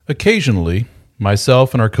Occasionally,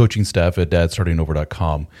 myself and our coaching staff at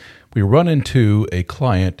dadstartingover.com, we run into a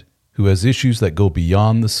client who has issues that go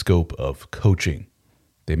beyond the scope of coaching.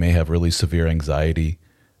 They may have really severe anxiety,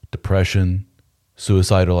 depression,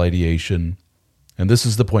 suicidal ideation, and this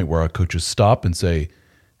is the point where our coaches stop and say,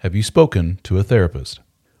 have you spoken to a therapist?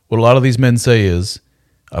 What a lot of these men say is,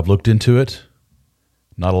 I've looked into it,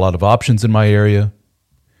 not a lot of options in my area,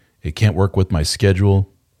 it can't work with my schedule,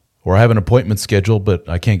 or I have an appointment scheduled, but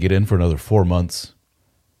I can't get in for another 4 months.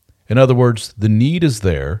 In other words, the need is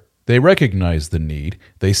there. They recognize the need.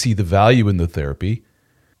 They see the value in the therapy,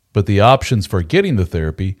 but the options for getting the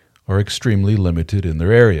therapy are extremely limited in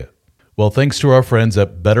their area. Well, thanks to our friends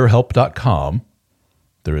at BetterHelp.com,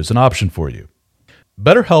 there is an option for you.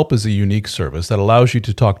 BetterHelp is a unique service that allows you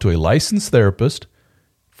to talk to a licensed therapist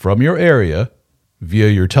from your area via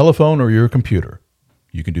your telephone or your computer.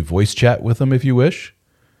 You can do voice chat with them if you wish.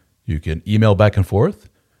 You can email back and forth.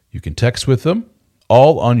 You can text with them,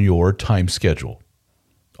 all on your time schedule,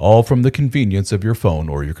 all from the convenience of your phone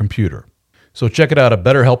or your computer. So check it out at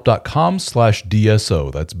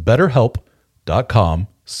betterhelp.com/DSO. That's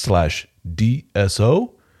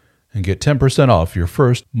betterhelp.com/DSO and get 10% off your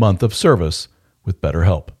first month of service with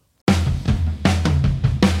BetterHelp.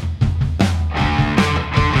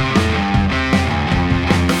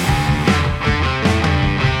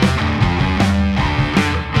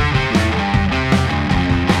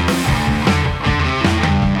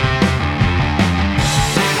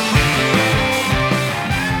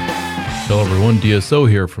 Hello everyone, DSO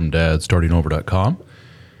here from dadstartingover.com.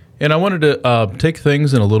 And I wanted to take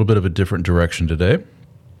things in a little bit of a different direction today.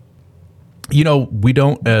 You know, we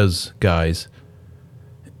don't as guys,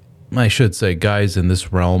 I should say guys in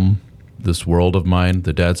this realm, this world of mine,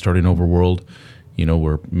 the Dad Starting Over world, you know,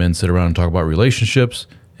 where men sit around and talk about relationships,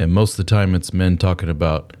 and most of the time it's men talking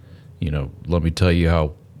about, you know, let me tell you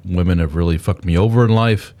how women have really fucked me over in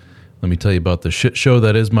life. Let me tell you about the shit show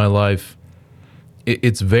that is my life.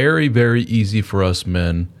 It's very, very easy for us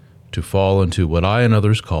men to fall into what I and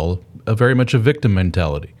others call very much a victim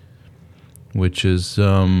mentality, which is,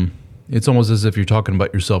 it's almost as if you're talking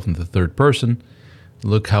about yourself in the third person.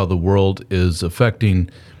 Look how the world is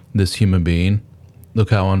affecting this human being.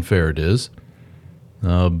 Look how unfair it is.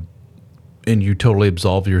 And you totally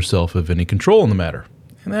absolve yourself of any control in the matter.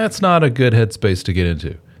 And that's not a good headspace to get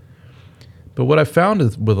into. But what I found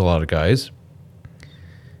with a lot of guys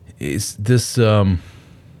is this, and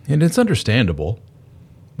it's understandable,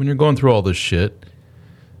 when you're going through all this shit,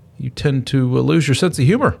 you tend to lose your sense of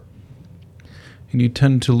humor. And you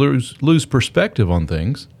tend to lose perspective on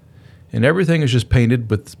things. And everything is just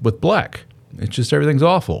painted with black. It's just everything's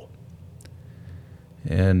awful.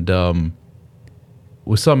 And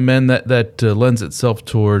with some men, that lends itself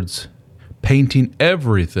towards painting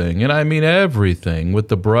everything, and I mean everything, with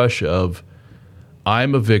the brush of,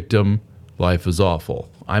 I'm a victim, life is awful.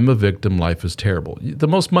 I'm a victim, life is terrible. The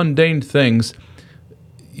most mundane things,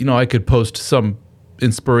 you know, I could post some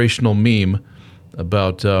inspirational meme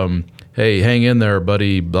about, hey, hang in there,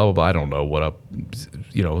 buddy, blah, blah, blah. I don't know what up,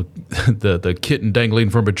 you know, the kitten dangling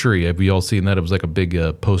from a tree. Have you all seen that? It was like a big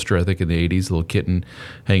poster, I think, in the 80s, a little kitten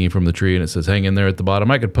hanging from the tree, and it says, hang in there at the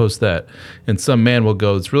bottom. I could post that. And some man will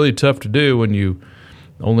go, it's really tough to do when you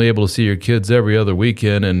only able to see your kids every other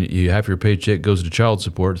weekend and half your paycheck goes to child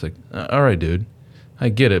support. It's like, all right, dude, I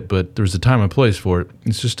get it, but there's a time and place for it.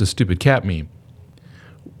 It's just a stupid cat meme.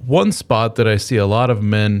 One spot that I see a lot of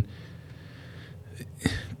men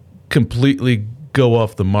completely go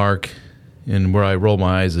off the mark, and where I roll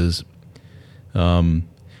my eyes is,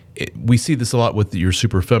 we see this a lot with your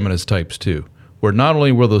super feminist types too, where not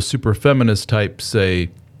only will those super feminist types say,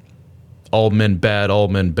 all men bad,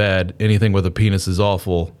 anything with a penis is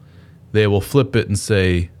awful, they will flip it and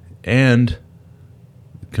say, and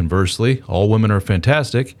conversely, all women are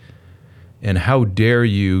fantastic, and how dare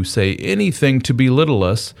you say anything to belittle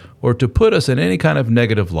us or to put us in any kind of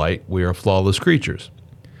negative light. We are flawless creatures.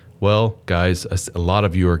 Well, guys, a lot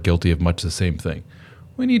of you are guilty of much the same thing.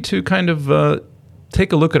 We need to kind of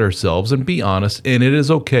take a look at ourselves and be honest, and it is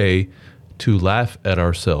okay to laugh at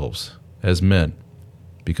ourselves as men,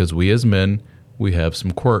 because we as men, we have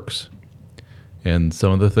some quirks, and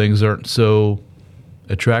some of the things aren't so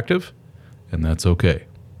attractive, and that's okay.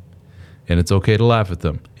 And it's okay to laugh at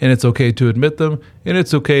them, and it's okay to admit them, and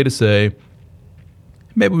it's okay to say,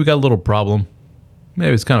 maybe we got a little problem,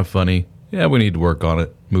 maybe it's kind of funny, yeah, we need to work on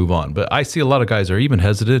it, move on. But I see a lot of guys are even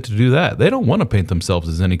hesitant to do that. They don't want to paint themselves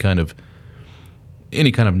as any kind of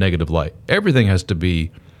negative light. Everything has to be,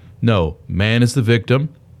 no, man is the victim,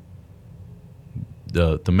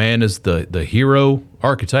 the man is the hero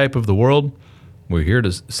archetype of the world. We're here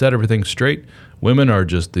to set everything straight. women are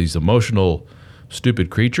just these emotional, stupid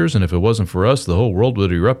creatures, and if it wasn't for us, the whole world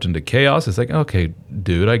would erupt into chaos. It's like, okay,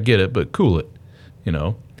 dude, I get it, but cool it, you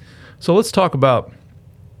know? So let's talk about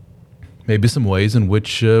maybe some ways in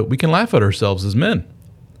which we can laugh at ourselves as men.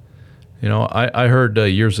 You know, I heard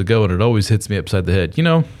years ago, and it always hits me upside the head, you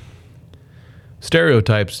know,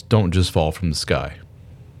 stereotypes don't just fall from the sky.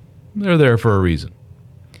 They're there for a reason.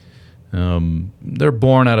 They're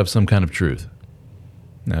born out of some kind of truth.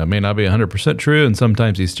 Now, it may not be 100% true, and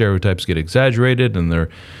sometimes these stereotypes get exaggerated, and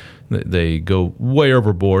they go way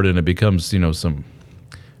overboard, and it becomes, you know, some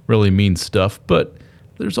really mean stuff. But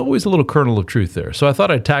there's always a little kernel of truth there. So I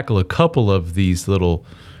thought I'd tackle a couple of these little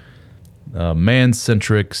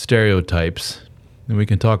man-centric stereotypes, and we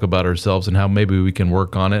can talk about ourselves and how maybe we can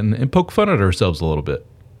work on it and poke fun at ourselves a little bit,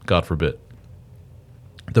 God forbid.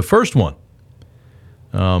 The first one,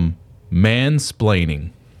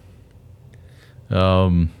 mansplaining.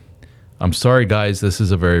 I'm sorry, guys, this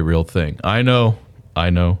is a very real thing. I know.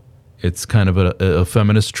 It's kind of a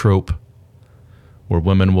feminist trope where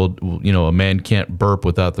women will, you know, a man can't burp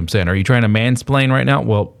without them saying, "Are you trying to mansplain right now?"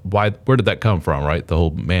 Well, why? Where did that come from, right? The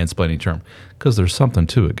whole mansplaining term. Because there's something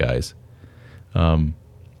to it, guys.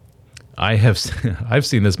 I've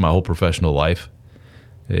seen this my whole professional life.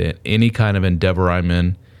 Any kind of endeavor I'm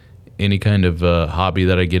in, any kind of hobby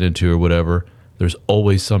that I get into or whatever, there's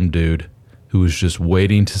always some dude who is just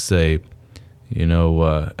waiting to say, you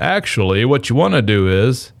know, actually, what you want to do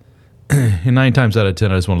is, and 9 times out of 10,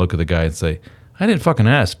 I just want to look at the guy and say, I didn't fucking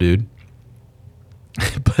ask, dude.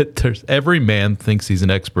 But every man thinks he's an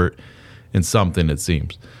expert in something, it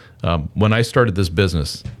seems. When I started this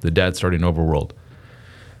business, the Dad Starting Over World,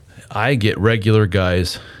 I get regular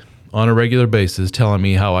guys on a regular basis telling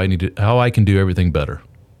me how I can do everything better.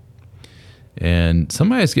 And some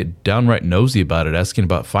guys get downright nosy about it, asking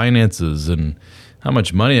about finances and how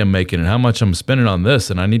much money I'm making and how much I'm spending on this,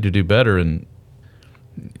 and I need to do better. And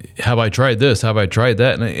have I tried this? Have I tried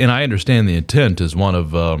that? And I understand the intent is one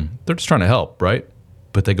of they're just trying to help, right?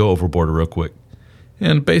 But they go overboard real quick.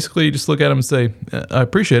 And basically, you just look at them and say, I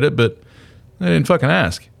appreciate it, but I didn't fucking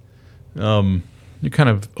ask. You're kind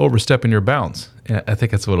of overstepping your bounds. And I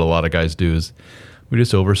think that's what a lot of guys do is we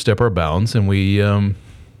just overstep our bounds and we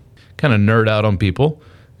kind of nerd out on people.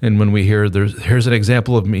 And when we hear here's an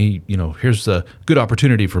example of me, you know, here's a good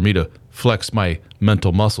opportunity for me to flex my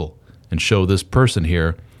mental muscle and show this person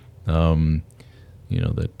here, you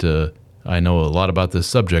know, that I know a lot about this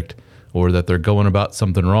subject or that they're going about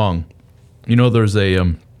something wrong. You know, there's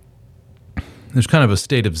kind of a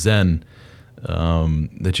state of zen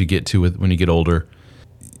that you get to when you get older.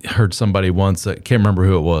 I heard somebody once, I can't remember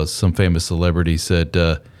who it was, some famous celebrity said,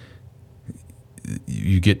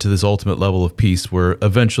 you get to this ultimate level of peace where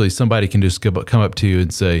eventually somebody can just come up to you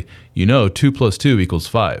and say, you know, 2 + 2 =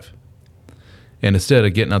 5. And instead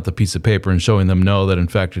of getting out the piece of paper and showing them no, that in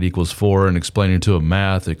fact it equals 4 and explaining to them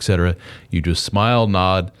math, etc., you just smile,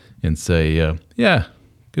 nod, and say, yeah,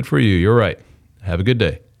 good for you. You're right. Have a good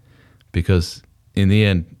day. Because in the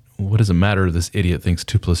end, what does it matter if this idiot thinks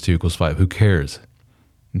 2 + 2 = 5? Who cares?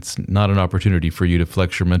 It's not an opportunity for you to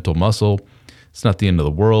flex your mental muscle. It's not the end of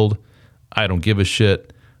the world. I don't give a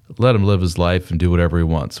shit. Let him live his life and do whatever he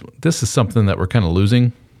wants. This is something that we're kind of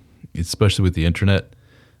losing, especially with the internet.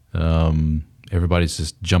 Everybody's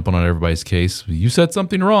just jumping on everybody's case. You said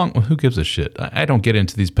something wrong. Well, who gives a shit? I don't get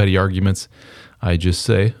into these petty arguments. I just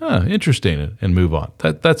say, interesting, and move on.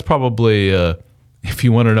 That's probably, if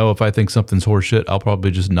you want to know if I think something's horseshit, I'll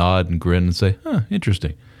probably just nod and grin and say,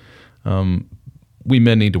 interesting. We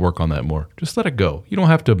men need to work on that more. Just let it go. You don't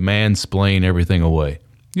have to mansplain everything away.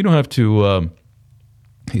 You don't have to,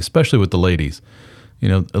 especially with the ladies. You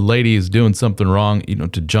know, a lady is doing something wrong, you know,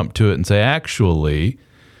 to jump to it and say, actually,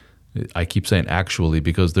 I keep saying actually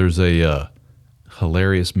because there's a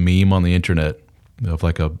hilarious meme on the internet of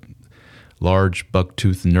like a large,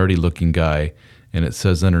 buck-toothed, nerdy-looking guy, and it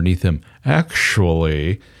says underneath him,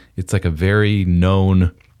 actually, it's like a very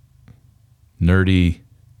known, nerdy,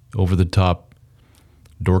 over-the-top,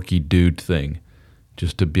 dorky dude thing,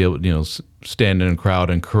 just to be able to, you know, stand in a crowd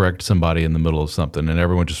and correct somebody in the middle of something, and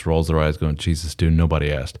everyone just rolls their eyes going, Jesus, dude,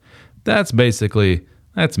 nobody asked. That's mansplaining,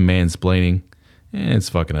 and it's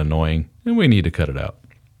fucking annoying, and we need to cut it out.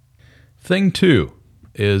 Thing 2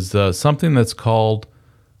 is something that's called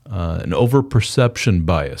an overperception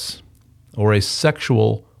bias, or a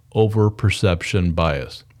sexual overperception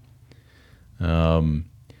bias.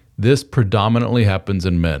 This predominantly happens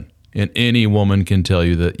in men, and any woman can tell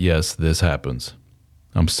you that, yes, this happens.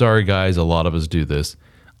 I'm sorry, guys, a lot of us do this.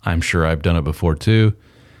 I'm sure I've done it before, too.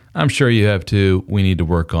 I'm sure you have, too. We need to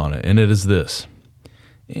work on it, and it is this.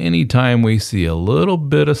 anytime we see a little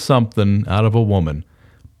bit of something out of a woman,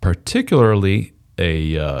 particularly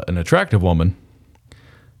an attractive woman,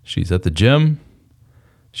 she's at the gym,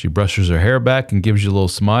 she brushes her hair back and gives you a little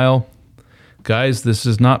smile. Guys, this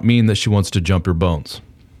does not mean that she wants to jump your bones.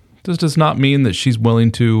 This does not mean that she's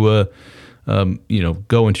willing to,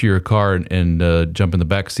 go into your car and jump in the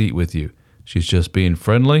back seat with you. She's just being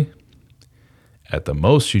friendly. At the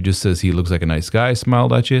most, she just says he looks like a nice guy,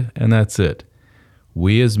 smiled at you, and that's it.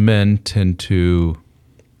 We as men tend to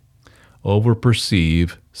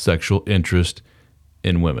overperceive sexual interest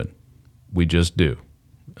in women. We just do.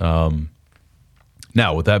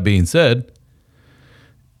 Now, with that being said,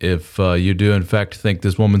 if you do in fact think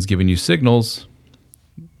this woman's giving you signals,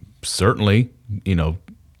 certainly,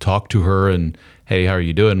 talk to her and, hey, how are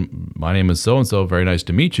you doing? My name is so-and-so. Very nice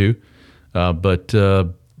to meet you. But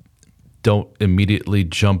don't immediately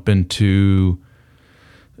jump into,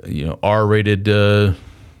 R-rated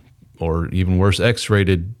or even worse,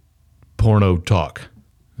 X-rated porno talk.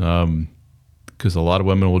 Because a lot of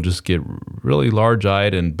women will just get really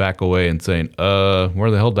large-eyed and back away and saying, where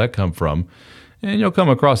the hell did that come from? And you'll come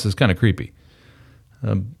across as kind of creepy.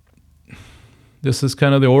 This is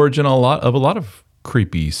kind of the origin of a lot of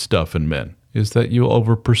creepy stuff in men, is that you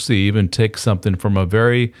overperceive and take something from a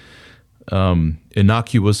very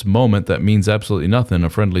innocuous moment that means absolutely nothing, a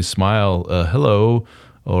friendly smile, hello,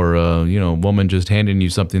 or a woman just handing you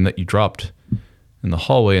something that you dropped in the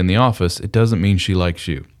hallway in the office. It doesn't mean she likes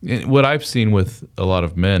you. And what I've seen with a lot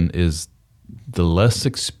of men is the less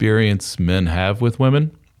experience men have with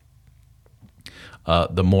women,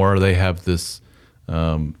 the more they have this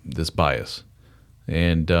bias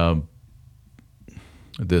and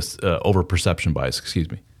this overperception bias.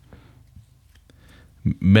 Excuse me.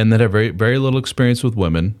 Men that have very very little experience with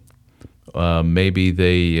women, maybe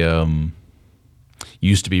they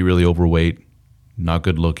used to be really overweight, not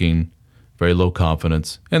good looking, very low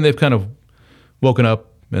confidence, and they've kind of woken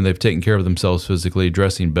up and they've taken care of themselves physically,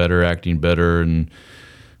 dressing better, acting better, and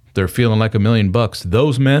they're feeling like $1 million.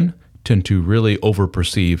 Those men tend to really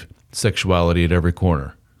overperceive sexuality at every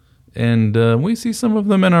corner. And we see some of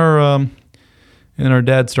them in our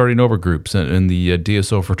Dad Starting Over groups in the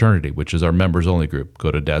DSO fraternity, which is our members only group. Go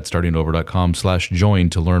to dadstartingover.com/join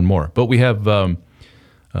to learn more. But we have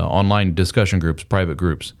online discussion groups, private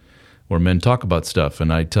groups, where men talk about stuff.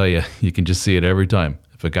 And I tell you, you can just see it every time.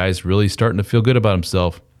 If a guy's really starting to feel good about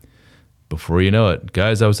himself, before you know it,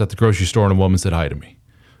 guys, I was at the grocery store and a woman said hi to me.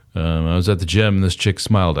 I was at the gym and this chick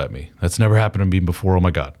smiled at me. That's never happened to me before. Oh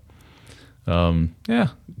my God. Yeah,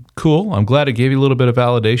 cool. I'm glad it gave you a little bit of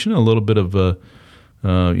validation, a little bit of,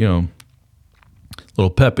 little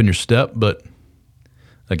pep in your step. But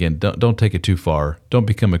again, don't take it too far. Don't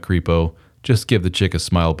become a creepo. Just give the chick a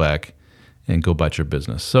smile back and go about your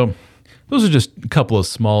business. So those are just a couple of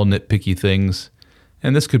small nitpicky things.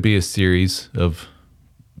 And this could be a series of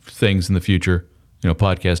things in the future,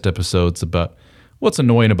 podcast episodes about what's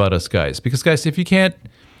annoying about us guys. Because guys, if you can't,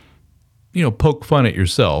 poke fun at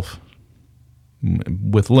yourself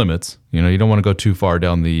with limits, you don't want to go too far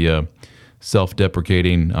down the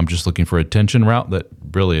self-deprecating, I'm just looking for attention route. That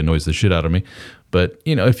really annoys the shit out of me. But,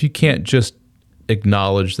 if you can't just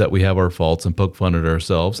acknowledge that we have our faults and poke fun at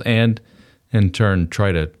ourselves and in turn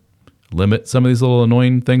try to limit some of these little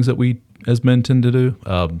annoying things that we as men tend to do,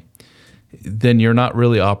 then you're not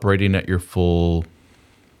really operating at your full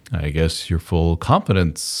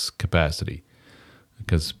confidence capacity.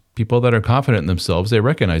 Because people that are confident in themselves, they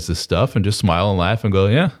recognize this stuff and just smile and laugh and go,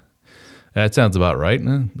 yeah, that sounds about right.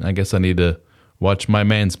 I guess I need to watch my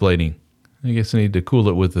mansplaining. I guess I need to cool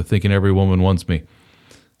it with the thinking every woman wants me.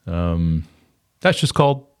 That's just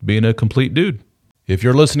called being a complete dude. If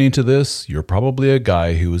you're listening to this, you're probably a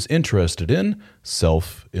guy who is interested in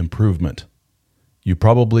self-improvement. You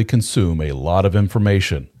probably consume a lot of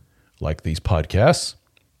information, like these podcasts,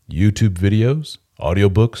 YouTube videos,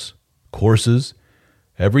 audiobooks, courses,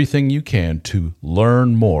 everything you can to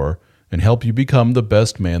learn more and help you become the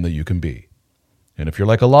best man that you can be. And if you're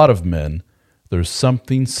like a lot of men, there's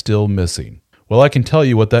something still missing. Well, I can tell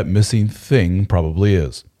you what that missing thing probably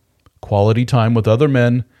is. Quality time with other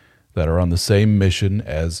men that are on the same mission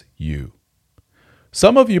as you.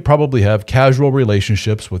 Some of you probably have casual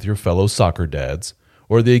relationships with your fellow soccer dads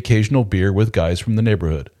or the occasional beer with guys from the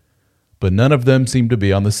neighborhood, but none of them seem to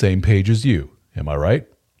be on the same page as you. Am I right?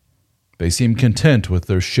 They seem content with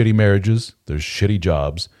their shitty marriages, their shitty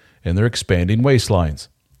jobs, and their expanding waistlines.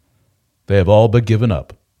 They have all but given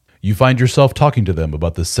up. You find yourself talking to them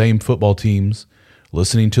about the same football teams,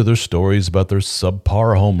 listening to their stories about their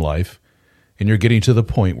subpar home life, and you're getting to the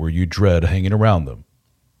point where you dread hanging around them.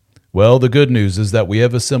 Well, the good news is that we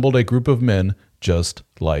have assembled a group of men just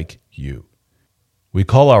like you. We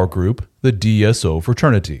call our group the DSO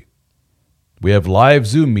Fraternity. We have live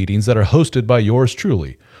Zoom meetings that are hosted by yours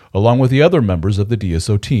truly, along with the other members of the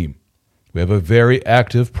DSO team. We have a very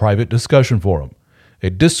active private discussion forum, a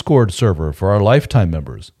Discord server for our lifetime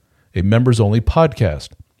members, a members-only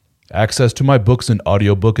podcast, access to my books in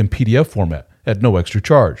audiobook and PDF format at no extra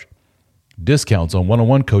charge, discounts on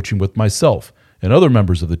one-on-one coaching with myself and other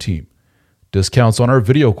members of the team, discounts on our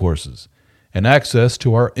video courses, and access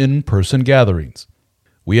to our in-person gatherings.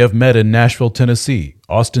 We have met in Nashville, Tennessee,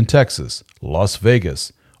 Austin, Texas, Las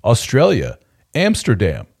Vegas, Australia,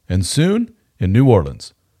 Amsterdam, and soon in New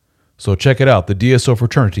Orleans. So check it out, the DSO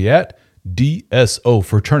Fraternity at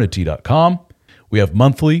dsofraternity.com. We have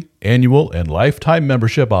monthly, annual, and lifetime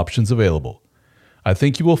membership options available. I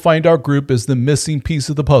think you will find our group is the missing piece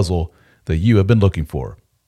of the puzzle that you have been looking for.